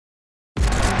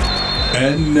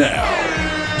And now,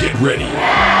 get ready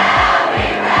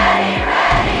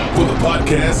for the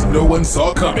podcast no one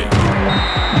saw coming.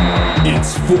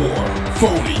 It's Four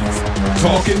Phonies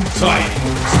Talking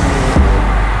Titans.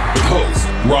 With hosts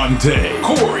Ronte,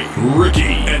 Corey,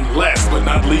 Ricky, and last but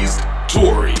not least,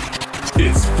 Tori.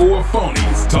 It's Four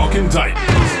Phonies Talking Titans.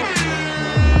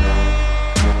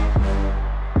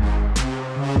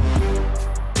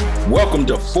 Welcome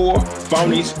to Four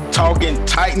Phonies Talking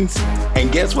Titans. And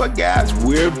guess what, guys?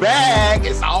 We're back.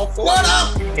 It's all four. What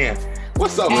up? Man.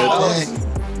 What's up,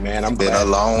 man? Man, I'm been glad. a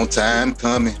long time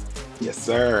coming. Yes,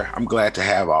 sir. I'm glad to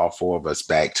have all four of us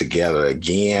back together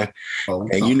again.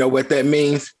 And you know what that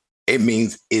means? It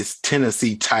means it's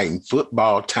Tennessee Titan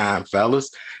football time,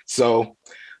 fellas. So,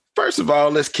 first of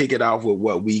all, let's kick it off with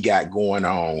what we got going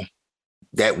on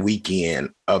that weekend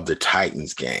of the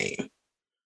Titans game.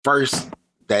 First,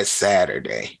 that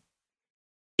Saturday.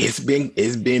 It's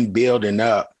been building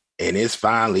up and it's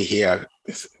finally here.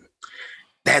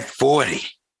 That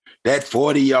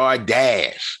 40-yard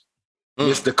dash.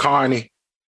 Mr. Carney,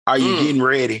 are you getting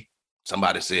ready?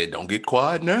 Somebody said, don't get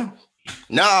quiet now.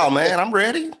 No, man, I'm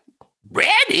ready.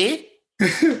 Ready?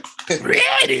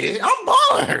 Ready? I'm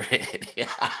born ready.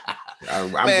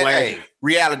 I'm man, glad. Hey,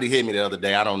 reality hit me the other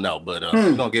day. I don't know, but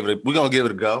we're gonna give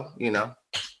it a go, you know.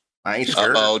 I ain't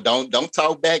scared. Uh-oh, don't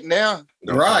talk back now.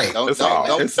 Right. Don't.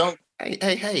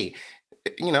 Hey,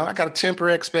 you know, I gotta temper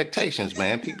expectations,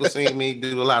 man. People seen me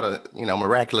do a lot of, you know,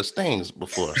 miraculous things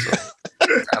before. So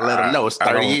I let them know it's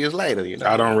 30 years later, you know.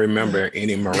 I don't remember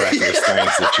any miraculous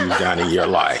things that you've done in your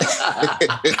life.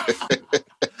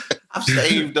 I've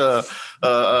saved that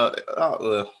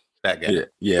guy.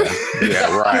 Yeah,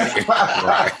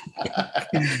 right.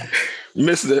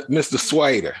 Mr.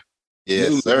 Swader.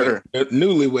 Yes, sir.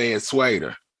 Newlywed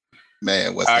Swader.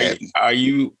 Man, what's happening? Are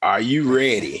you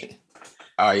ready?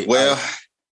 Are you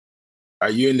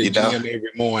in the gym every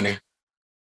morning?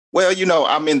 Well, you know,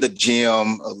 I'm in the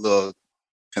gym a little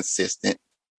consistent,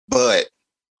 but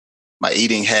my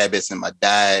eating habits and my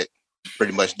diet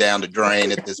pretty much down the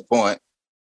drain at this point.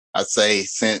 I'd say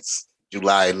since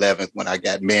July 11th when I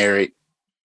got married.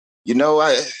 You know,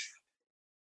 I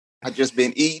just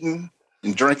been eating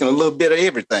and drinking a little bit of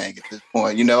everything at this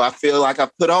point. You know, I feel like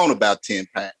I've put on about 10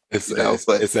 pounds. It's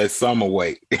that summer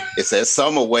weight. It's that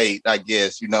summer weight, I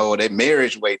guess, you know, that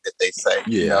marriage weight that they say.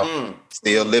 Yeah. You know,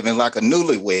 still living like a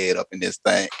newlywed up in this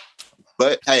thing.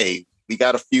 But hey, we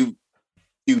got a few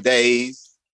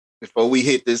days before we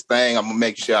hit this thing. I'm gonna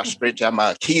make sure I stretch out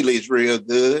my Achilles real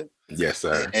good. Yes,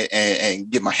 sir. And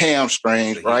get my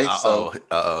hamstrings right.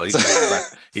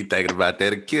 He's thinking about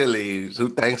that Achilles. Who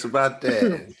thinks about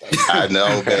that? I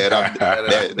know, man.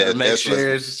 Make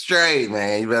sure it's straight,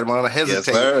 man. You better want to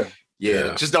hesitate. Yes, sir.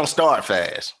 Yeah, just don't start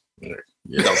fast. Yeah.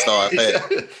 Don't start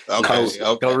fast. Okay.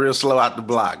 Go real slow out the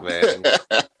block, man.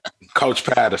 Coach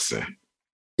Patterson.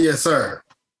 Yes, sir.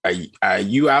 Are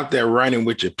you out there running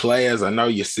with your players? I know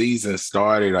your season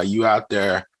started. Are you out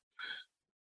there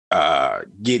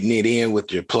getting it in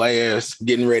with your players,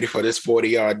 getting ready for this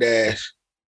 40-yard dash?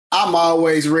 I'm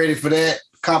always ready for that.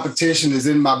 Competition is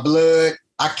in my blood.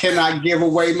 I cannot give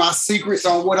away my secrets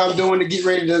on what I'm doing to get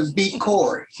ready to beat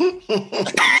Corey.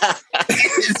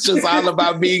 It's just all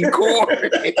about being Corey.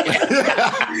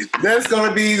 That's going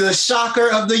to be the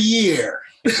shocker of the year.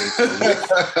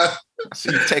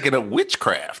 So you're taking up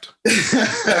witchcraft.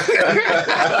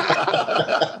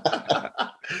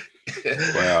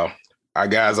 Well,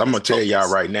 guys, I'm going to tell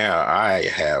y'all right now, I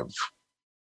have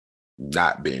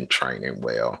not been training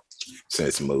well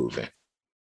since moving.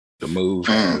 The move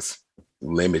has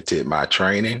limited my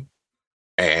training.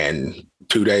 And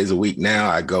 2 days a week now,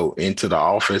 I go into the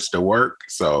office to work.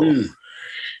 So,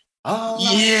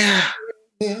 yeah.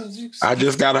 I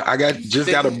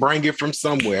gotta bring it from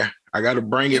somewhere. I gotta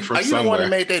bring it from somewhere. Are you the one that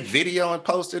made that video and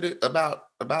posted it about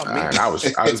me? I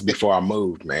was before I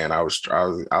moved, man. I was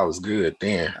good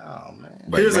then. Oh man.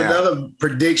 But here's another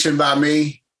prediction by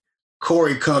me.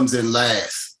 Corey comes in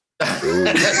last. That's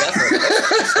a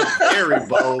very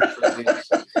bold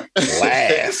prediction.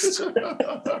 Last.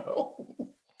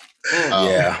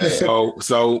 Yeah.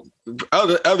 So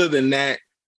other than that,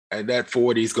 that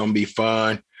 40 is gonna be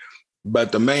fun.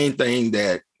 But the main thing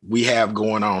that we have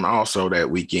going on also that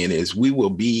weekend is we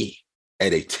will be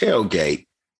at a tailgate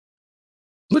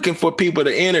looking for people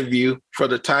to interview for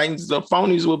the Titans. The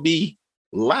Phonies will be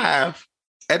live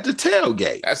at the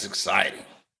tailgate. That's exciting.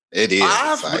 It is.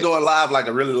 We're going live like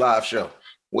a really live show.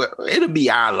 Well, it'll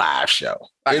be our live show.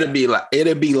 It'll be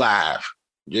live.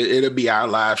 It'll be our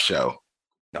live show.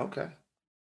 Okay.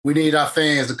 We need our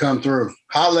fans to come through.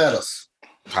 Holler at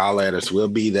us. We'll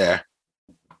be there.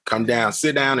 Come down,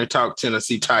 sit down and talk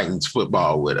Tennessee Titans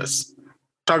football with us.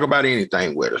 Talk about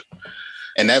anything with us.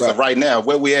 And as of right now,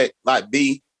 where we at, Lot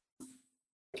B?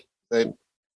 Is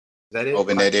that it?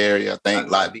 Over in that area, I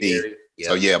think, Lot B. Yeah.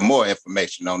 So, yeah, more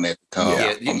information on that to come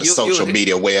on the social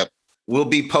media web. Will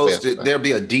be posted. Website. There'll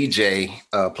be a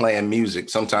DJ playing music.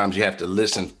 Sometimes you have to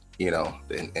listen,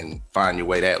 and find your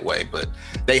way that way. But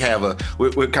they have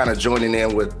we're kind of joining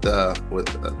in with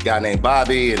a guy named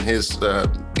Bobby and his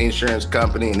insurance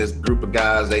company and this group of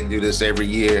guys. They do this every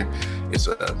year. It's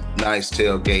a nice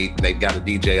tailgate. They've got a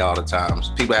DJ all the time.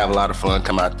 So people have a lot of fun.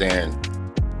 Come out there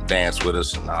and dance with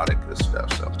us and all that good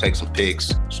stuff. So take some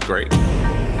pics. It's great.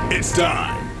 It's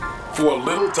time for a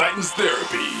little Titans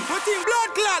therapy.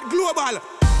 Global.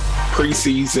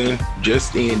 Preseason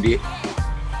just ended.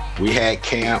 We had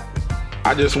camp.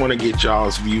 I just want to get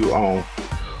y'all's view on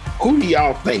who do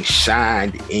y'all think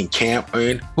shined in camp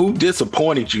and who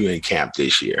disappointed you in camp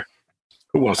this year?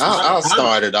 Who wants to start? I'll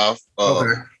start it off.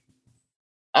 Okay.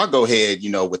 I'll go ahead,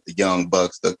 with the young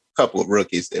bucks, the couple of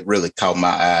rookies that really caught my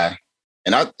eye.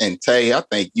 And Tay, I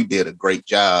think you did a great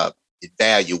job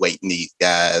evaluating these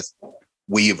guys,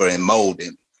 Weaver and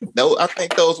Molden. I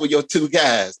think those were your two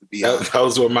guys, to be honest.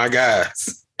 Those were my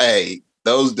guys. Hey,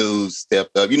 those dudes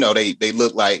stepped up. They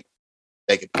look like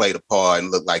they could play the part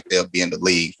and look like they'll be in the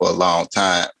league for a long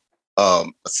time.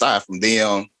 Aside from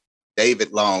them,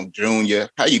 David Long Jr.,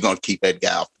 how you going to keep that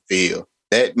guy off the field?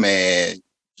 That man,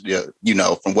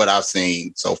 from what I've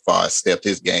seen so far, stepped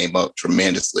his game up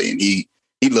tremendously. And he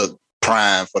looked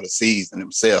prime for the season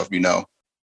himself,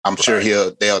 I'm sure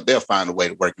they'll find a way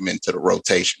to work him into the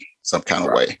rotation some kind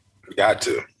of way. Got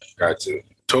to.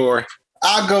 Tori?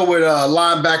 I'll go with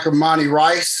linebacker Monty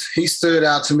Rice. He stood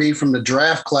out to me from the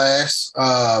draft class.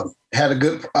 Had a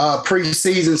good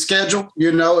preseason schedule.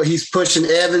 He's pushing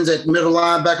Evans at middle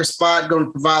linebacker spot, going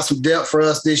to provide some depth for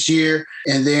us this year.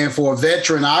 And then for a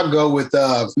veteran, I'll go with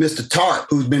Mr. Tart,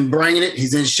 who's been bringing it.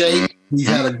 He's in shape. He's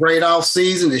had a great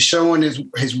offseason. It's showing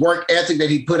his work ethic that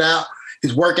he put out.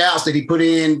 His workouts that he put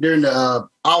in during the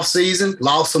offseason,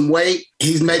 lost some weight.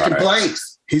 He's making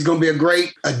plays. He's going to be a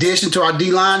great addition to our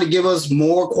D-line to give us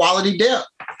more quality depth.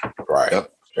 Right.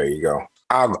 Yep. There you go.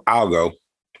 I'll go.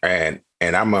 And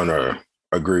I'm going to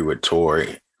agree with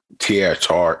Tori. Teair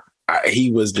Tart.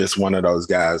 He was just one of those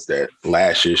guys that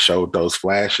last year showed those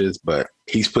flashes, but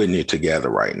he's putting it together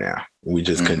right now. We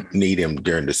just need him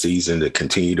during the season to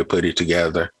continue to put it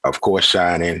together. Of course,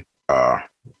 shining.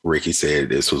 Ricky said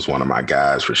this was one of my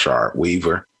guys, Rashard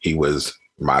Weaver. He was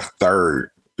my third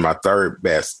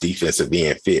best defensive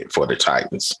end fit for the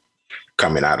Titans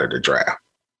coming out of the draft.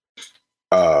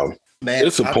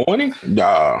 Disappointing?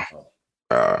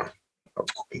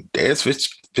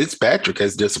 Dez Fitzpatrick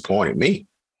has disappointed me.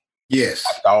 Yes.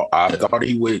 I thought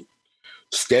he would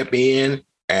step in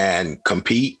and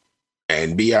compete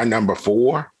and be our number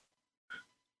 4.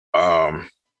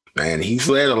 And he's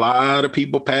let a lot of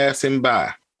people pass him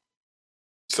by.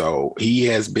 So he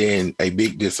has been a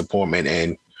big disappointment.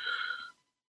 And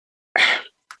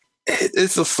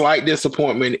it's a slight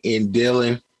disappointment in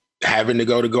Dylan having to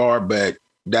go to guard, but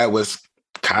that was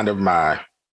kind of my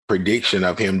prediction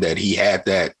of him, that he had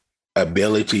that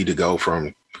ability to go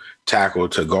from tackle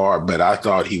to guard. But I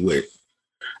thought he would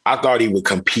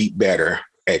compete better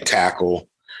at tackle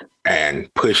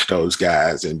and push those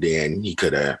guys, and then he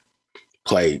could have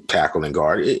played tackle and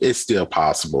guard. It's still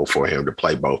possible for him to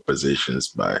play both positions,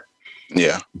 but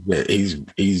yeah,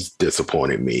 he's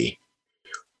disappointed me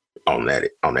on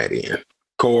that end.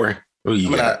 Corey, who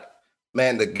you got?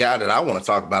 Man, the guy that I want to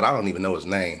talk about, I don't even know his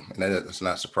name, and that's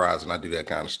not surprising. I do that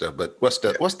kind of stuff. But what's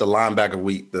the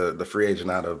linebacker the free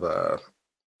agent out of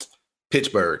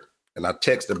Pittsburgh? And I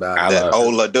texted about that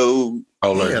Ola dude.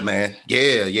 Yeah, man.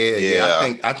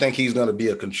 Yeah. I think he's going to be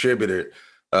a contributor.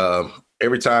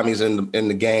 Every time he's in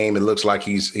the game, it looks like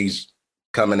he's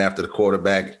coming after the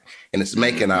quarterback, and it's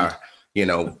making our,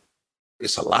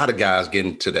 it's a lot of guys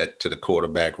getting to the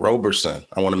quarterback. Roberson,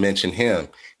 I want to mention him.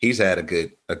 He's had a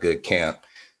good camp.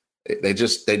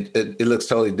 It looks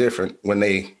totally different when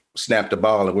they snap the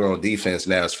ball and we're on defense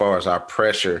now, as far as our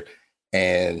pressure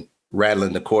and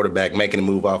rattling the quarterback, making him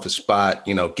move off his spot,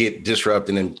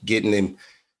 disrupting him, getting him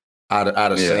out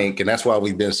of sync. And that's why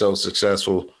we've been so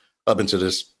successful up into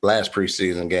this last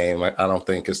preseason game. I don't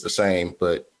think it's the same,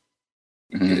 but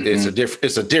it's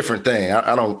a different thing.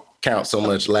 I don't count so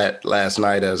much last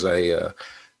night as a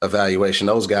evaluation.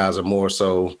 Those guys are more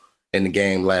so in the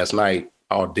game last night,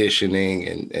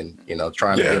 auditioning and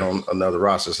trying to get on another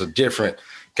roster. It's a different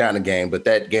kind of game. But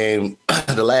that game,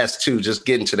 the last two, just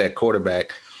getting to that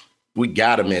quarterback, we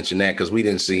got to mention that because we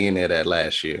didn't see any of that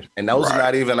last year. And those are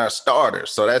not even our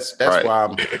starters. So that's why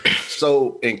I'm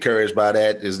so encouraged by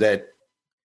that, is that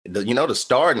the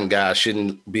starting guys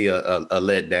shouldn't be a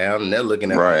letdown. And they're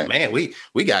looking at, man,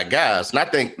 we got guys. And I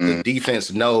think the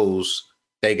defense knows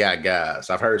they got guys.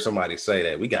 I've heard somebody say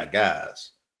that. We got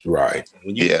guys. Right.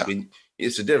 When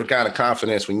it's a different kind of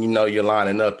confidence when you know you're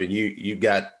lining up and you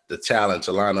got the talent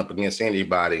to line up against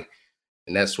anybody.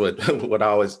 And that's what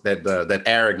always that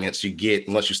arrogance you get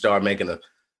once you start making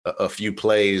a few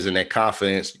plays, and that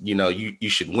confidence, you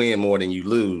should win more than you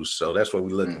lose. So that's what we're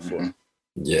looking for.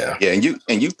 Yeah. Yeah. And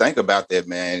you think about that,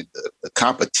 man, the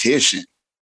competition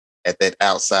at that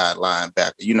outside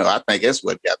linebacker, I think that's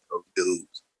what got those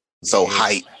dudes so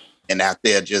hyped and out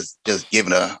there just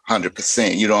giving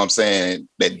 100%. You know what I'm saying?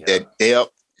 That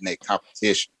depth and that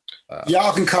competition.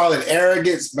 Y'all can call it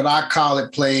arrogance, but I call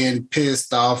it playing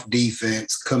pissed off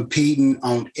defense, competing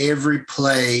on every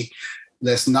play.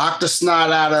 Let's knock the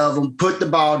snot out of them, put the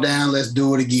ball down, let's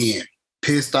do it again.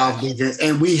 Pissed off defense.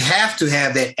 And we have to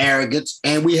have that arrogance,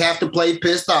 and we have to play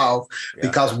pissed off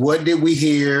because what did we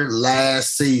hear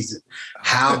last season?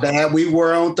 How bad we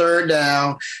were on third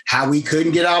down, how we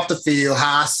couldn't get off the field,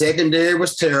 how our secondary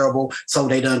was terrible. So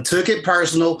they done took it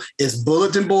personal. It's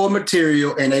bulletin board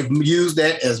material, and they've used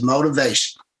that as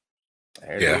motivation.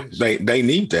 Yeah, they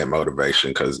need that motivation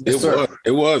because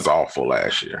it was awful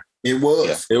last year. It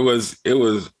was. Yeah.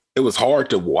 It was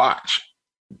hard to watch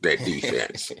that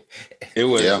defense. It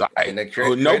was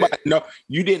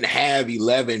you didn't have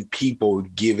 11 people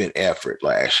giving effort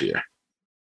last year.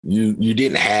 You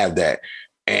didn't have that.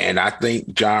 And I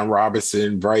think John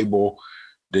Robinson, Vrabel,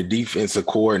 the defensive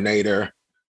coordinator,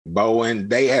 Bowen,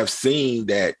 they have seen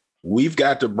that we've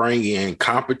got to bring in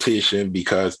competition,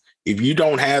 because if you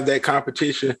don't have that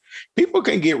competition, people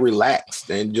can get relaxed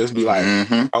and just be like,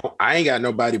 oh, I ain't got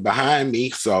nobody behind me,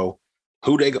 so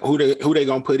who they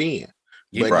gonna put in?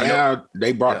 But now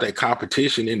they brought that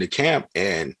competition into camp,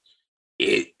 and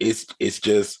it's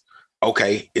just,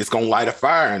 okay, it's going to light a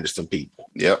fire under some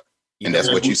people. Yep. And that's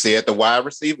what you see at the wide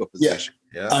receiver position.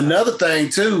 Yeah. Another thing,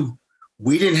 too,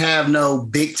 we didn't have no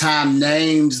big-time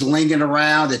names lingering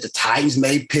around that the Titans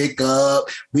may pick up.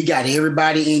 We got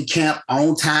everybody in camp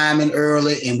on time and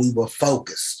early, and we were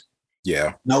focused.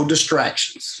 Yeah. No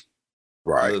distractions.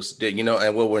 Right.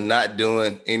 And what we're not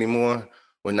doing anymore,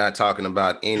 we're not talking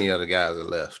about any of the guys that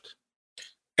left,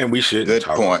 and we shouldn't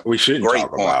talk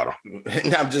about them.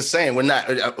 I'm just saying we're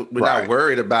not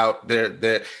worried about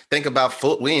their. Think about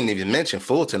Fulton. We didn't even mention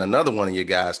Fulton, another one of your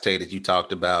guys, Tay, that you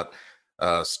talked about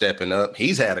stepping up.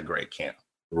 He's had a great camp.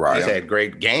 Right, he's had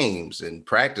great games and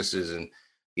practices, and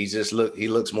he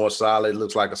looks more solid.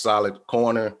 Looks like a solid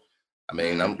corner. I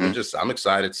mean, I'm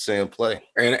excited to see him play.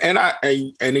 And I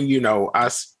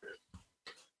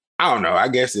don't know. I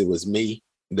guess it was me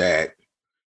that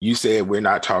you said we're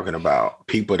not talking about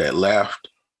people that left.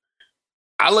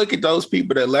 I look at those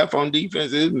people that left on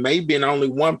defense. It may have been only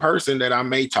one person that I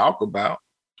may talk about,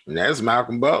 and that's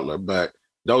Malcolm Butler. But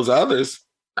those others,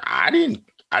 I didn't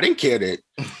care that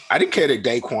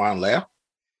Daquan left.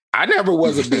 I never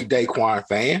was a big Daquan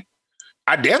fan.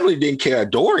 I definitely didn't care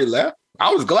Dory left.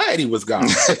 I was glad he was gone.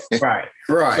 Right.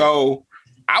 So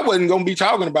I wasn't going to be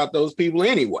talking about those people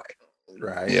anyway.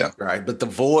 Right. Yeah. Right. But the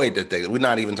void we're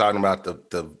not even talking about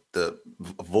the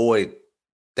void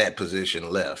that position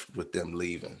left with them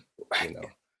leaving. I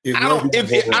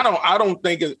don't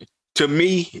think to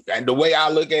me, and the way I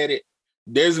look at it,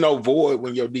 there's no void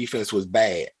when your defense was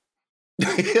bad.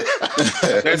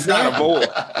 That's not a void.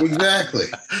 Exactly.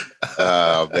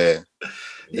 Oh man.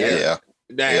 Yeah.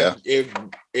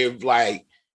 If like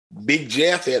Big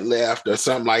Jeff had left or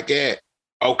something like that,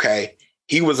 okay,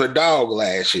 he was a dog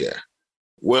last year.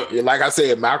 Well, like I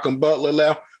said, Malcolm Butler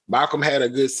left. Malcolm had a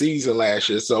good season last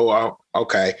year, so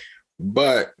okay.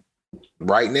 But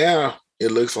right now,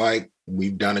 it looks like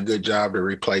we've done a good job to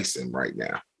replace him right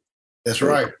now. That's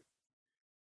right.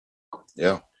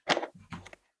 Yeah.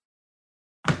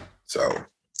 So,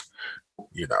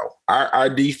 our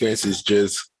defense is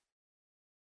just,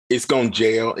 it's going to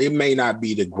gel. It may not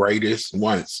be the greatest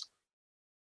once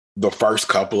the first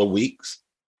couple of weeks.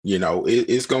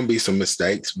 It's going to be some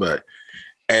mistakes, but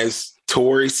as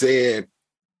Tori said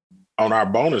on our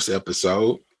bonus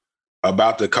episode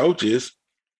about the coaches,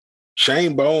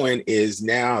 Shane Bowen is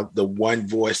now the one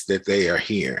voice that they are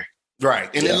hearing.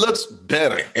 Right. And it looks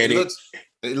better. And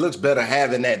it looks better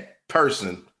having that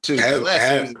person too.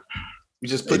 We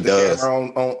just put the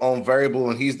camera on Variable,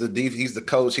 and he's the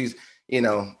coach. He's,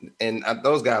 and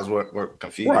those guys were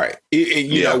confused. Right.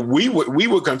 We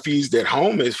were confused at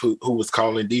home as who was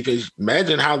calling defense.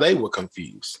 Imagine how they were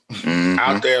confused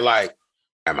out there. Like,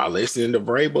 am I listening to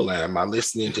Vrabel and am I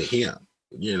listening to him?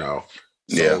 You know,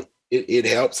 so it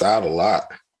helps out a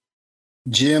lot.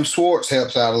 Jim Schwartz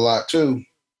helps out a lot too.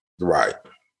 Right.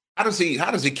 How does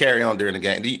he carry on during the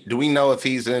game? Do we know if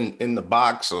he's in the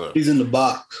box or he's in the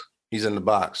box? He's in the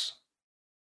box.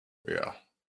 Yeah.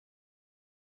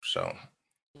 So,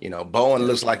 Bowen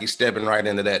looks like he's stepping right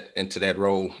into that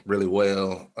role really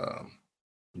well.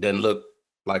 Doesn't look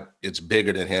like it's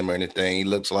bigger than him or anything. He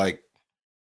looks like,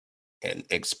 and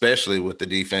especially with the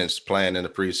defense playing in the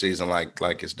preseason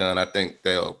like it's done, I think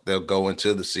they'll go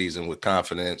into the season with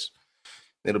confidence.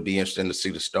 It'll be interesting to see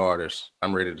the starters.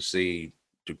 I'm ready to see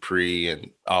Dupree and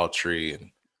Autry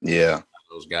and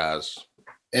those guys.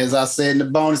 As I said in the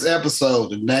bonus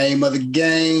episode, the name of the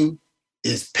game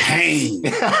is pain.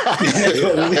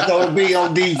 It's gonna be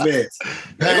on defense.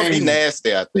 They're gonna be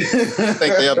nasty. I think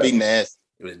they'll be nasty.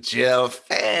 With Jeff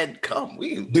and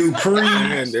Dupree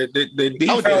and the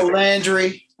defense,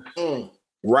 Landry.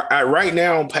 Right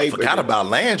now on paper, forgot about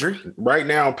Landry. Right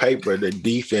now on paper, the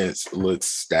defense looks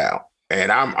stout.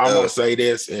 And I'm gonna say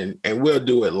this, and we'll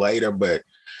do it later, but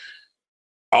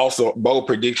also bold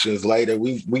predictions later.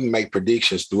 We can make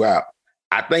predictions throughout.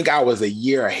 I think I was a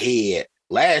year ahead.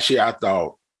 Last year, I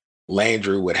thought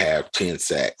Landry would have 10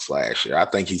 sacks last year. I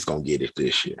think he's gonna get it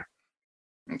this year.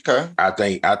 Okay. I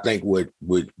think with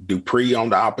Dupree on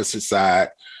the opposite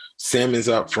side, Simmons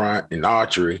up front, and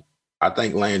Autry, I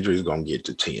think Landry's gonna get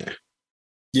to 10.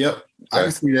 Yep, okay. I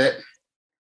can see that.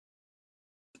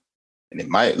 And it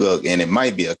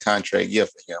might be a contract year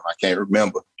for him. I can't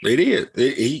remember. It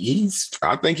is.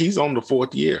 I think he's on the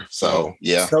 4th year. So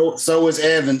yeah. So is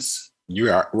Evans.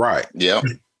 You are right. Yeah.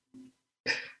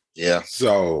 Yeah.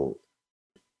 So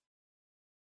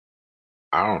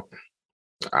I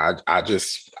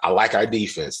like our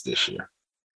defense this year.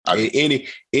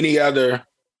 Any other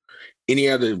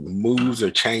moves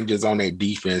or changes on that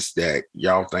defense that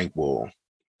y'all think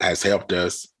has helped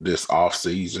us this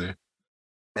offseason?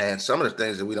 Man, some of the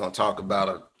things that we don't talk about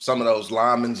are some of those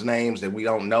linemen's names that we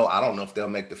don't know. I don't know if they'll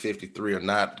make the 53 or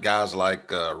not. Guys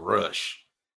like Rush,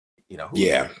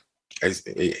 Yeah.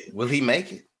 Will he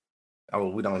make it? Oh,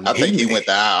 we don't know. I think he went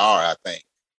to IR, I think.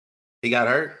 He got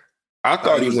hurt? I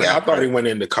thought he went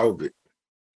into COVID.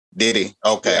 Did he?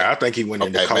 Okay. Yeah, I think he went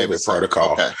into COVID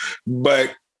protocol. Okay.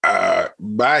 But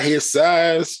by his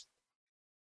size,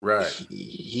 right,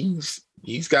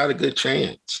 he's got a good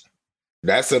chance.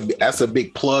 That's a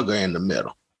big plugger in the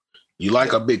middle. You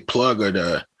like a big plugger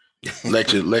to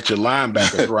let your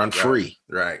linebackers run free.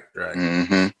 Right.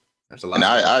 Mm-hmm. That's a lot. And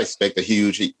I expect a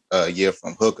huge year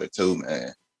from Hooker too,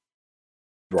 man.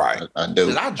 Right. I do.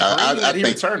 Did I think he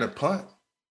returned a punt?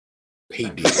 He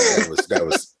did.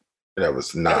 That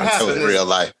was nonsense. That was real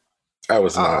life. That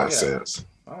was nonsense.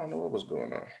 Yeah. I don't know what was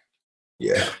going on.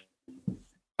 Yeah.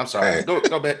 I'm sorry. Go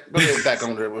back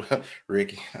on there,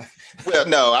 Ricky. Well,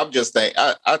 no, I'm just saying.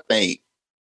 I think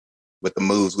with the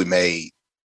moves we made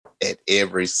at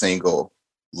every single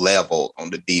level on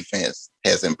the defense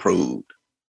has improved.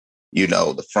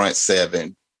 The front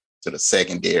seven to the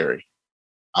secondary.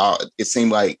 It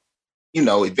seemed like,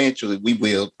 eventually we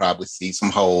will probably see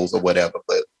some holes or whatever.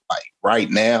 But like right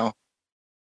now,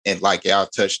 and like y'all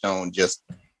touched on, just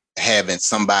having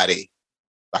somebody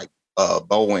like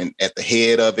Bowen at the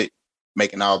head of it,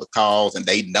 making all the calls, and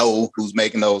they know who's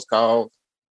making those calls.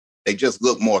 They just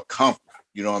look more comfortable,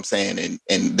 you know what I'm saying?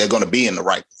 And they're going to be in the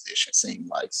right position, seem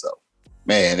like. So,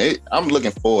 man, I'm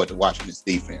looking forward to watching this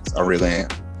defense. I really am.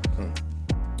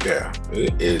 Yeah,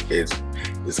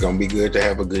 it's going to be good to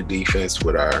have a good defense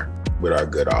with our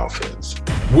good offense.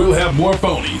 We'll have more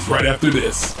phonies right after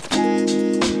this.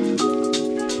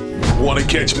 Want to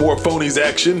catch more Phonies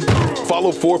action?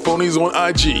 Follow 4 Phonies on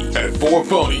IG at 4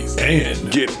 Phonies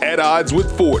and get at odds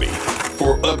with 40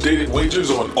 for updated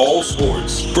wagers on all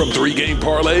sports, from 3-game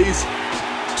parlays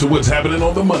to what's happening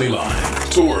on the money line.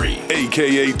 Tori,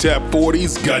 aka Tap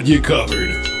 40's, got you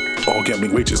covered. All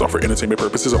gambling wagers are for entertainment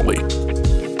purposes only.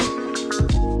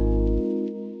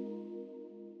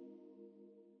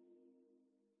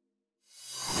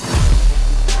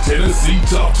 Tennessee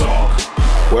Tough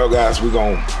Talk. Well, guys, we're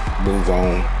going to move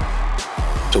on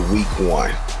to week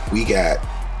 1. We got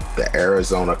the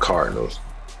Arizona Cardinals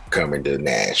coming to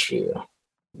Nashville.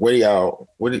 What are y'all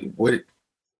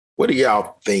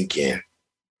thinking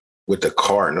with the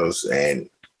Cardinals and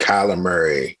Kyler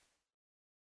Murray,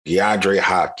 DeAndre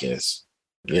Hopkins?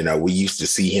 We used to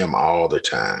see him all the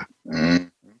time. Mm-hmm.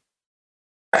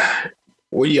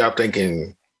 What are y'all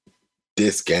thinking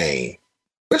this game?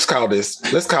 Let's call this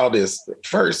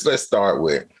first. Let's start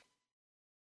with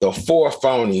the 4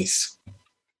 Phonies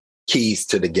keys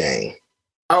to the game.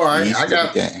 All right, I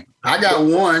got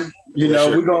one.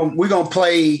 we're gonna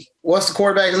play. What's the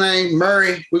quarterback's name?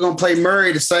 Murray. We're gonna play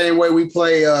Murray the same way we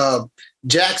play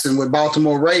Jackson with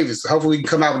Baltimore Ravens. Hopefully, we can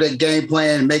come out with that game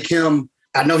plan and make him.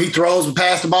 I know he throws and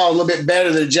passes the ball a little bit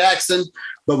better than Jackson,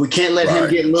 but we can't let him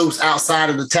get loose outside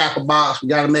of the tackle box. We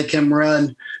got to make him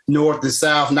run north and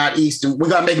south, not east. We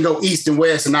got to make him go east and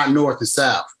west and not north and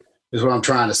south, is what I'm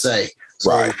trying to say.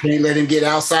 So we can't let him get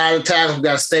outside of the tackle. We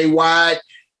got to stay wide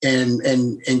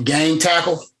and gang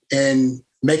tackle and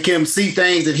make him see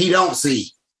things that he don't see.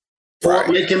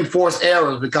 Make him force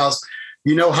errors because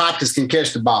Hopkins can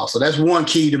catch the ball. So that's one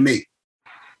key to me.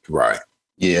 Right.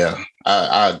 Yeah,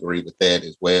 I agree with that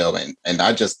as well. And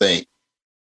I just think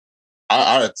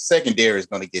our secondary is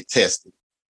going to get tested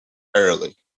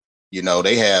early.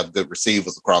 They have good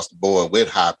receivers across the board with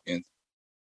Hopkins.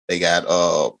 They got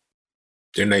what's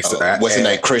his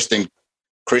name?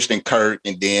 Christian Kirk,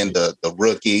 and then the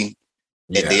rookie,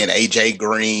 and then AJ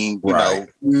Green, you know.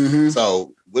 Mm-hmm.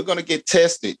 So we're going to get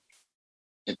tested.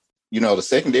 The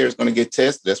secondary is going to get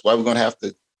tested. That's why we're going to have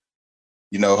to,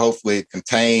 hopefully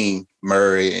contain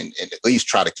Murray and at least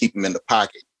try to keep him in the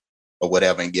pocket or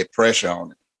whatever and get pressure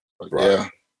on him. But yeah.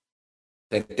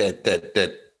 I think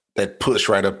that push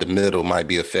right up the middle might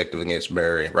be effective against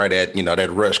Murray. Right at,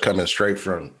 that rush coming straight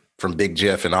from Big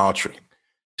Jeff and Autry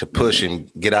to push him,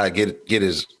 get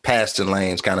his passing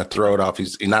lanes, kind of throw it off.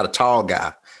 He's not a tall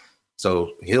guy.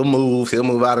 So he'll move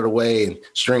out of the way and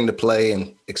string the play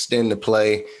and extend the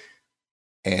play.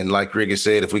 And like Ricky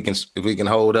said, if we can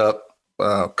hold up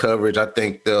coverage, I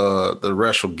think the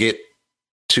rush will get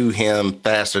to him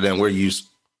faster than we're used.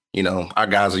 Our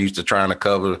guys are used to trying to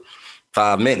cover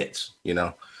 5 minutes.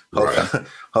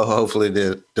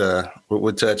 Hopefully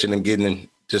we're touching and getting and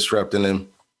disrupting him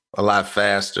a lot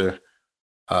faster.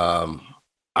 I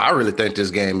really think this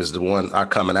game is the one, our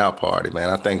coming out party, man.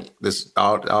 I think this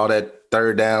all that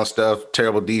third down stuff,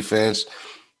 terrible defense.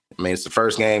 I mean, it's the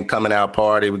first game coming out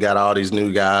party. We got all these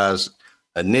new guys.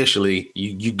 Initially,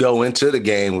 you go into the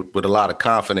game with a lot of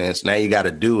confidence. Now you got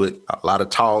to do it. A lot of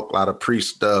talk, a lot of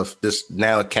pre-stuff. This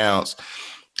now it counts.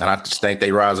 And I just think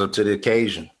they rise up to the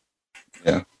occasion.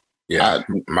 Yeah. Yeah.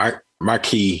 My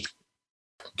key.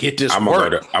 Get this I'm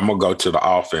going to go to the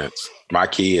offense. My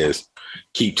key is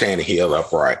keep Tannehill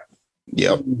upright.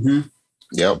 Yep. Mm-hmm.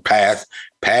 Yep. Pass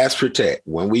protect.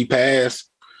 When we pass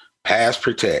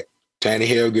protect.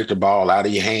 Tannehill, get the ball out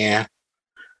of your hand.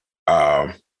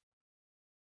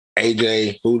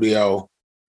 AJ, Julio,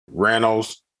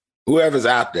 Reynolds, whoever's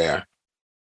out there,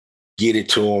 get it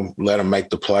to him. Let him make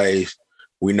the plays.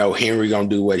 We know Henry gonna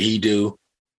do what he do,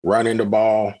 running the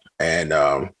ball, and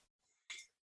my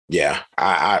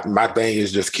thing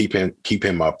is just keep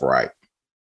him upright.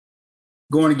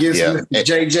 Going against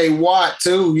JJ Watt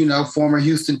too, former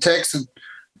Houston Texan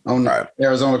on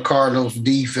Arizona Cardinals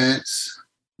defense.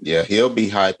 Yeah, he'll be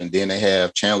hype. And then they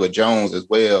have Chandler Jones as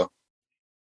well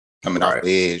coming off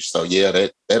the edge. So, yeah,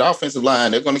 that offensive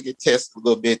line, they're going to get tested a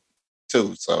little bit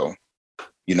too. So,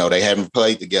 they haven't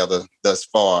played together thus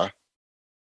far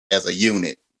as a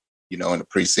unit, in the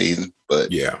preseason.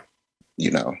 But, yeah.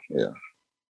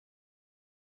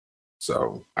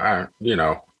 So, I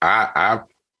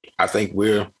think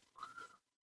we'll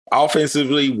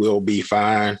be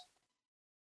fine.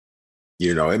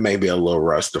 It may be a little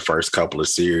rust the first couple of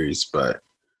series, but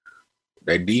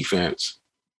that defense,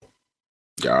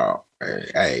 y'all,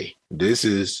 hey,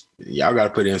 y'all got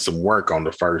to put in some work on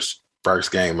the first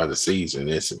game of the season.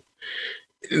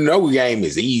 No game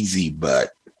is easy,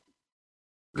 but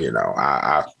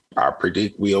I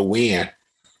predict we'll win.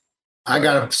 I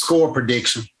got a score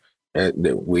prediction.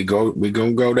 We're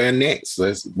gonna go there next.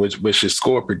 What's your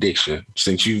score prediction?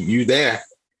 Since you there.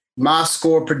 My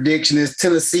score prediction is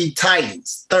Tennessee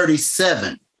Titans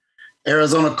 37,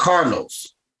 Arizona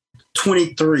Cardinals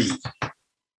 23.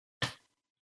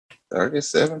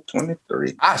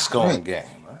 37-23. I scoring game.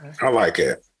 I like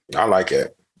it.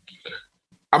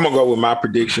 I'm gonna go with my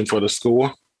prediction for the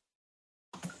score.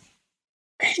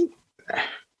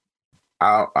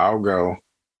 I'll go.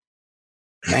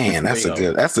 Man, that's a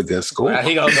good score.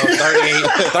 He gonna go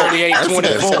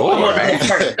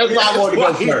 38-24. That's why I want to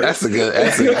go first. That's a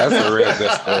real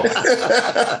good score.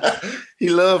 He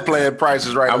loved playing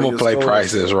Prices Right. I'm gonna play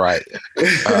Prices Right.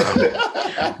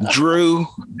 Drew,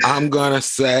 I'm gonna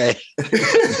say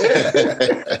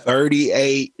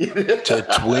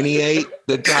 38-28.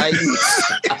 The Titans.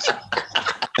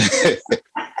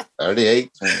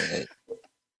 38-28.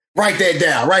 Write that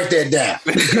down.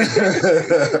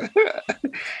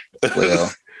 Well,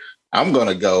 I'm going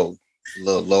to go a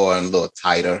little lower and a little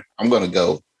tighter. I'm going to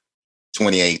go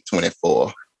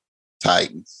 28-24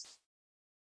 Titans.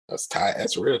 That's tight.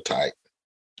 That's real tight.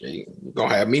 You're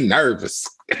gonna have me nervous.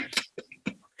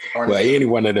 Well, any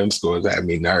one of them scores have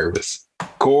me nervous.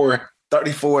 Corey.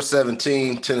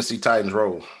 34-17, Tennessee Titans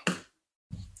roll.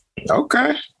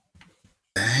 Okay.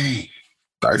 Dang.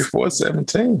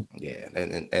 34-17. Yeah,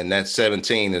 and that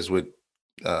 17 is with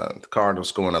the Cardinals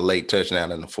scoring a late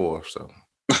touchdown in the fourth. So,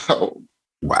 oh,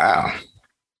 wow.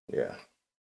 Yeah.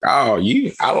 Oh,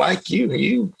 I like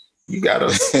you. You got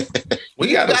us.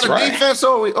 We got us right. Defense,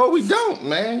 or we don't,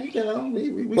 man. You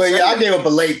know. I gave up a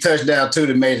late touchdown too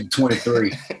that made it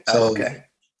 23. So okay.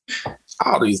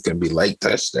 All these can be late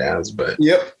touchdowns, but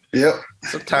Yep.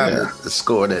 Sometimes the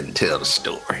score doesn't tell the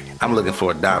story. I'm looking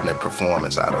for a dominant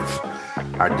performance out of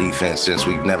our defense since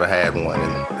we've never had one in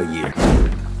a year.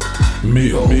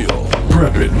 Meal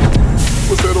prepping.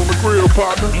 Put that on the grill,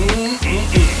 partner.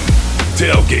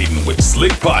 Tailgating with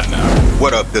Slick Partner.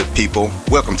 What up, good people?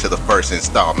 Welcome to the first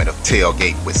installment of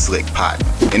Tailgate with Slick Partner.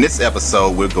 In this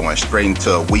episode, we're going straight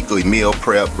into a weekly meal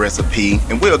prep recipe,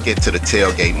 and we'll get to the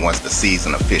tailgate once the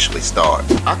season officially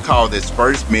starts. I call this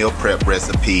first meal prep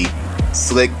recipe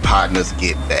Slick Partner's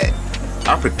Get Back.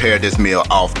 I prepare this meal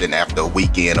often after a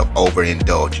weekend of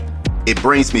overindulging. It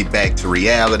brings me back to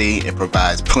reality and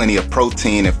provides plenty of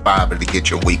protein and fiber to get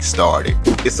your week started.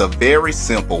 It's a very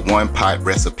simple one-pot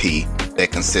recipe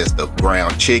that consists of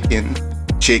ground chicken,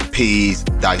 chickpeas,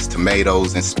 diced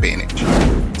tomatoes, and spinach.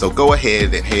 So go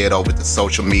ahead and head over to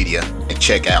social media and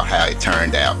check out how it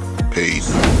turned out.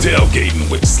 Peace. Tailgating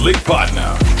with Slick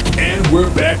Partner. And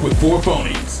we're back with Four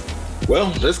Phonies.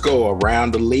 Well, let's go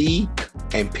around the league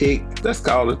and pick, let's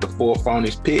call it the Four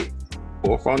Phonies pick.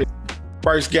 Four Phonies.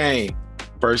 First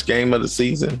game of the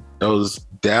season, those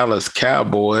Dallas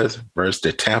Cowboys versus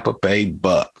the Tampa Bay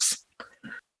Bucks.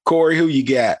 Corey, who you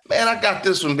got? Man, I got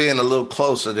this one being a little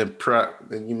closer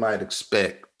than you might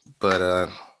expect,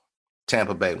 but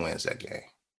Tampa Bay wins that game.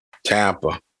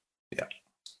 Tampa. Yeah.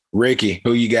 Ricky,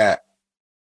 who you got?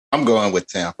 I'm going with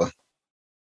Tampa.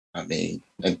 I mean,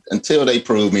 until they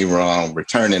prove me wrong,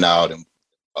 returning all them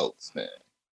folks, man.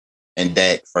 And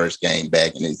Dak first game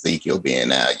back and Ezekiel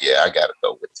being out. Yeah, I got to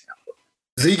go with Tampa.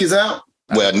 Zeke is out?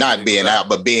 Well, not being out,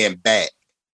 but being back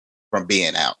from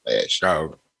being out last year.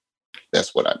 Oh.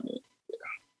 That's what I mean. Yeah.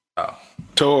 Oh.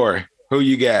 Tori, who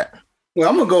you got? Well,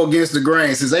 I'm going to go against the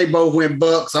grain. Since they both went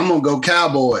Bucks, I'm going to go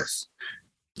Cowboys.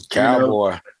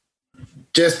 Cowboy.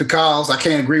 Just because I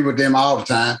can't agree with them all the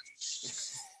time.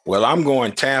 Well, I'm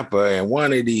going Tampa, and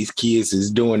one of these kids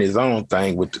is doing his own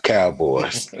thing with the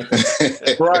Cowboys.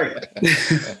 Right.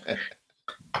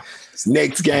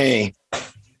 Next game,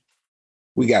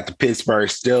 we got the Pittsburgh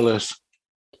Steelers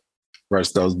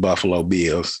versus those Buffalo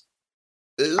Bills.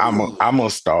 I'm gonna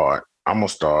start. I'm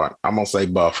gonna say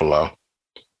Buffalo,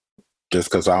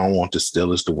 just because I don't want the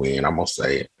Steelers to win. I'm gonna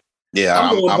say it. Yeah,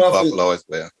 I'm Buffalo as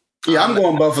well. Yeah, I'm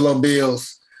going Buffalo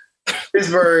Bills.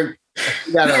 Pittsburgh.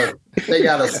 They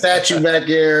got a statue back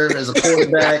there as a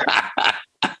quarterback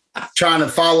trying to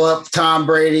follow up Tom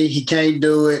Brady. He can't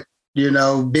do it. You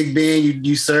know, Big Ben,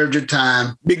 you served your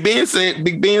time. Big Ben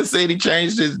said he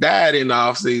changed his diet in the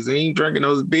offseason. He ain't drinking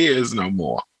those beers no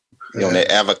more. You know,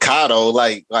 that avocado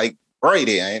like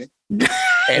Brady, ain't it?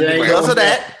 And because of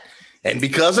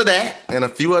that, and a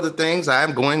few other things,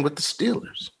 I'm going with the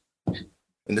Steelers.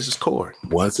 And this is Corey.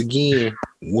 Once again,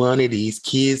 one of these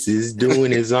kids is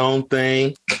doing his own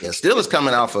thing. Yeah, Steelers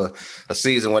coming off a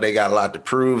season where they got a lot to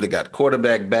prove. They got the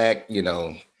quarterback back. You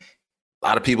know, a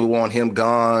lot of people want him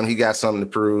gone. He got something to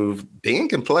prove. Ben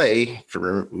can play.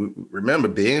 Remember,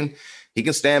 Ben, he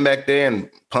can stand back there and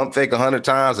pump fake 100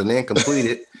 times and then complete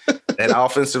it. That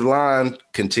offensive line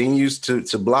continues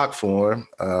to block for him.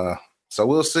 So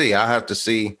we'll see. I'll have to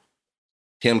see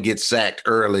him get sacked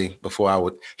early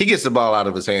before he gets the ball out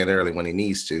of his hand early when he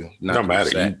needs to. It don't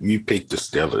matter. You picked the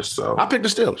Steelers, so I picked the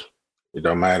Steelers. It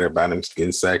don't matter about him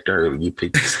getting sacked early. You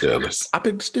picked the Steelers. I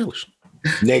picked the Steelers.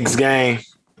 Next game,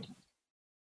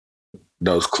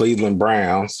 those Cleveland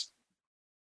Browns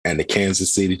and the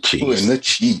Kansas City Chiefs. Ooh, and the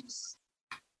Chiefs.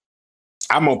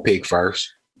 I'm gonna pick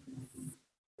first.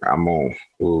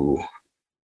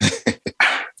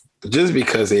 Just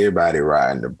because everybody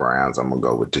riding the Browns, I'm gonna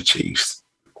go with the Chiefs.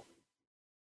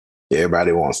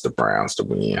 Everybody wants the Browns to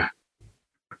win.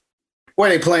 Where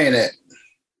they playing at?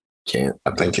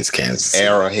 I think it's Kansas City.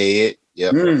 Arrowhead.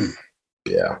 Yep.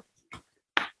 Yeah.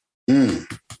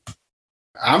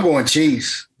 I'm going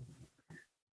Chiefs.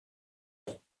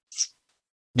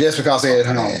 Just because they're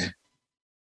at home.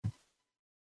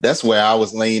 That's where I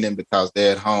was leaning because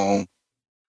they're at home.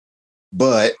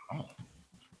 But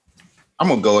I'm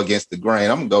going to go against the grain.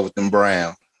 I'm going to go with them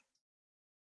Browns.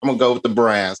 I'm going to go with the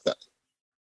Browns.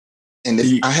 And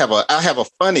I have a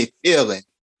funny feeling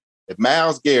that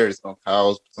Myles Garrett is going to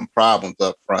cause some problems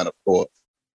up front, of course.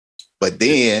 But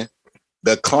then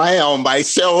the clown might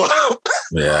show up.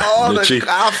 Yeah,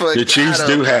 the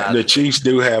Chiefs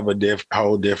do have a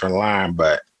whole different line,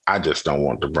 but I just don't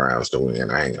want the Browns to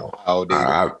win. I ain't gonna. I'll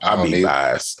be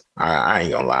biased. I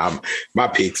ain't gonna lie. My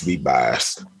picks be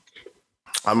biased.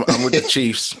 I'm with the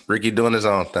Chiefs. Ricky doing his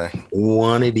own thing.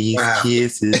 One of these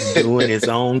kids is doing his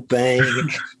own thing.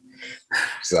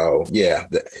 So yeah,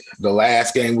 the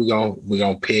last game we're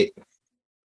gonna pick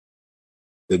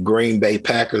the Green Bay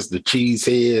Packers, the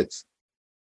Cheeseheads,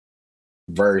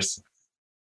 versus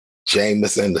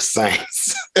Jameis and the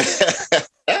Saints.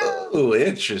 Oh,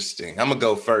 interesting. I'm gonna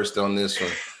go first on this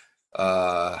one.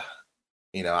 I'm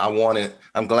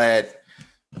glad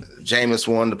Jameis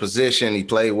won the position. He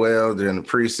played well during the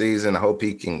preseason. I hope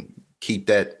he can keep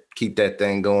that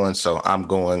thing going. So I'm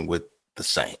going with the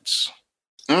Saints.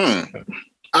 I'm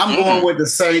going with the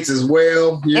Saints as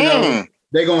well. You know,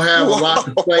 they're gonna have a lot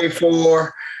to play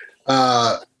for.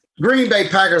 Green Bay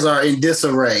Packers are in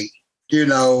disarray. You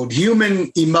know,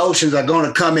 human emotions are going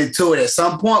to come into it at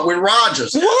some point with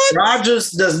Rodgers. What?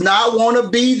 Rodgers does not want to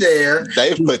be there.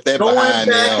 They put that going behind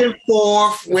back them. and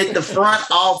forth with the front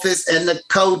office and the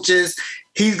coaches.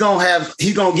 He's gonna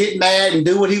get mad and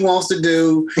do what he wants to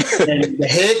do. And the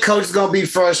head coach is gonna be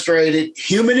frustrated.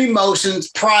 Human emotions,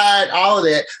 pride, all of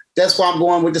that. That's why I'm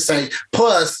going with the Saints.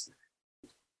 Plus,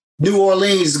 New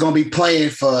Orleans is gonna be playing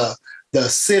for the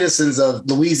citizens of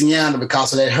Louisiana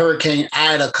because of that Hurricane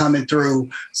Ida coming through.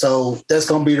 So that's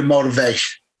going to be the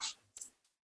motivation.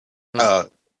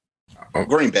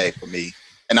 Green Bay for me.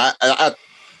 And I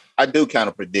do kind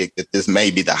of predict that this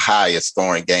may be the highest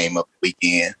scoring game of the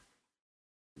weekend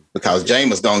because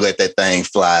Jameis going to let that thing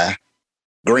fly.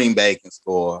 Green Bay can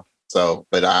score. So,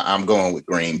 but I'm going with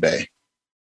Green Bay.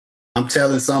 I'm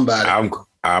telling somebody.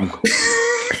 I'm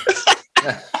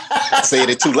I said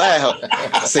it too loud.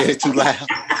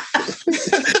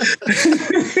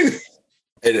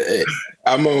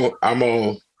 I'm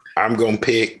gonna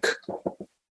pick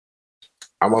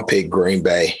Green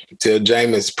Bay till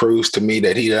Jameis proves to me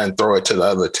that he doesn't throw it to the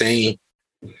other team.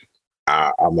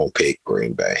 I'm gonna pick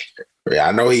Green Bay. Yeah,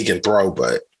 I know he can throw,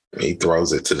 but he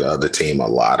throws it to the other team a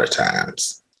lot of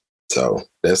times. So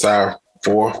that's our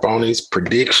 4 phonies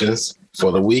predictions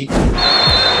for the week.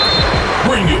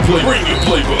 Bring your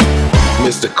playbook.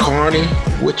 Mr. Carney,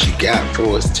 what you got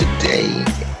for us today?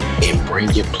 And bring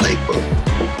your playbook.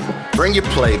 Bring your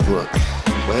playbook.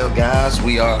 Well, guys,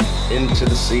 we are into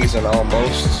the season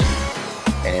almost.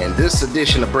 And this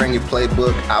edition of Bring Your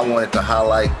Playbook, I wanted to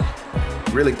highlight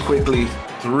really quickly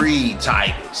 3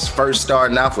 Titans. First,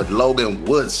 starting off with Logan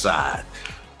Woodside.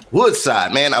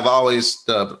 Woodside, man, I've always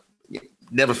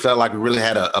never felt like we really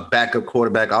had a backup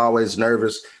quarterback. Always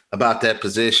nervous about that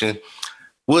position.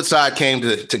 Woodside came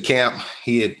to camp.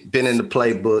 He had been in the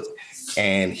playbook,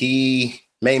 and he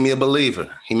made me a believer.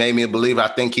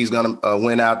 I think he's going to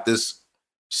win out this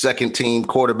second team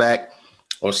quarterback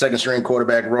or second string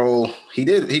quarterback role. He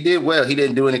did well. He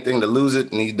didn't do anything to lose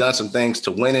it, and he's done some things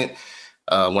to win it.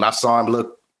 When I saw him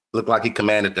look like he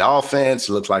commanded the offense,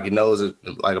 looks like he knows it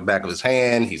like the back of his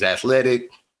hand. He's athletic.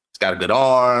 He's got a good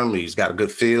arm. He's got a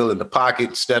good feel in the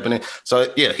pocket, stepping in.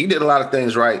 So, yeah, he did a lot of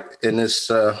things right in this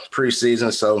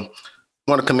preseason. So I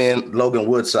want to commend Logan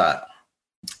Woodside.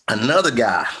 Another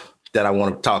guy that I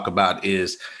want to talk about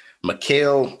is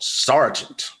Mikael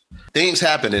Sargent. Things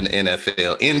happen in the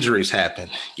NFL. Injuries happen.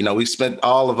 You know, we spent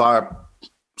all of our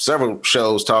several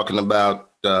shows talking about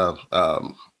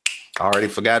I already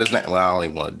forgot his name. Well, I don't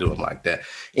even want to do him like that.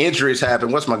 Injuries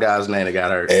happen. What's my guy's name that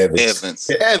got hurt? Evans.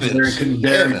 Darrington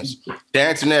Evans.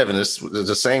 It's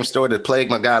the same story that plagued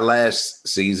my guy last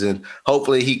season.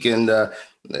 Hopefully he can,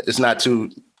 it's not too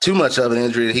much of an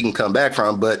injury that he can come back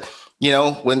from. But, you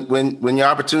know, when your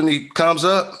opportunity comes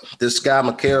up, this guy,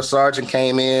 Mikael Sargent,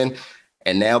 came in,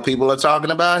 and now people are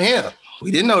talking about him. We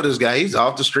didn't know this guy. He's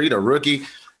off the street, a rookie.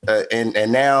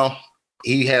 And now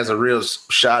he has a real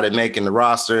shot at making the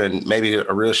roster and maybe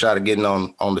a real shot at getting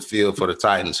on the field for the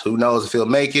Titans. Who knows if he'll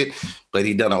make it, but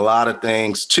he's done a lot of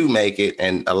things to make it,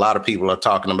 and a lot of people are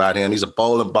talking about him. He's a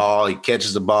bowling ball. He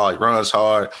catches the ball. He runs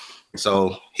hard.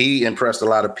 So he impressed a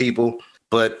lot of people.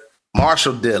 But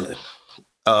Marshall Dillon,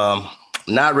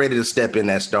 not ready to step in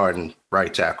that starting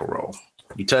right tackle role.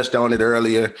 You touched on it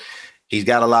earlier. He's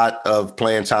got a lot of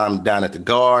playing time down at the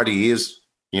guard. He is,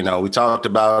 you know, we talked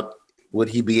about would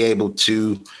he be able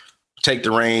to take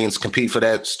the reins, compete for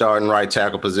that starting right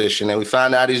tackle position? And we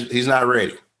found out he's not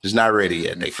ready. He's not ready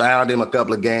yet. They found him a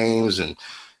couple of games, and,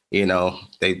 you know,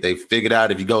 they figured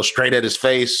out if you go straight at his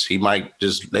face, he might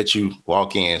just let you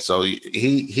walk in. So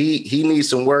he needs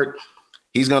some work.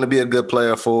 He's going to be a good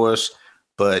player for us,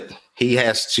 but he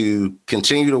has to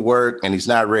continue to work, and he's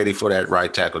not ready for that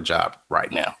right tackle job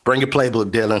right now. Bring your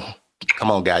playbook, Dylan.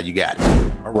 Come on, guy, you got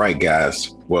it. All right,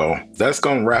 guys. Well, that's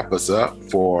going to wrap us up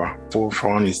for Four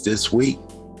Phonies this week.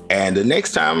 And the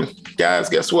next time, guys,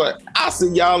 guess what? I'll see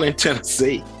y'all in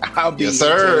Tennessee. I'll be in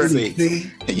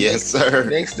Tennessee. Yes, sir.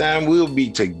 Next time, we'll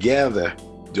be together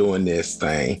doing this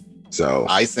thing. So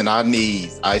icing our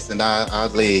knees, icing our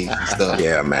legs and stuff.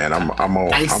 Yeah, man. I'm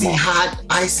on. Icy hot.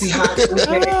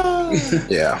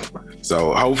 Yeah.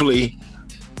 So hopefully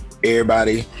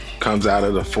everybody comes out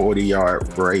of the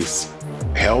 40-yard race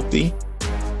healthy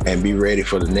and be ready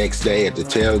for the next day at the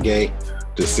tailgate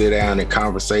to sit down and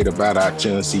conversate about our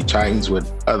Tennessee Titans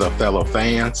with other fellow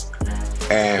fans.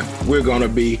 And we're going to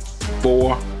be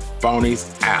Four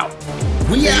Phonies out.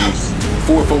 We out.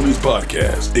 Four Phonies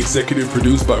Podcast, executive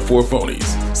produced by Four Phonies,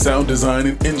 sound design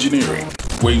and engineering,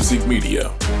 WaveSync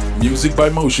Media, music by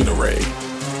Motion Array.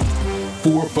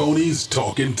 Four Phonies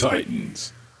Talking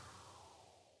Titans.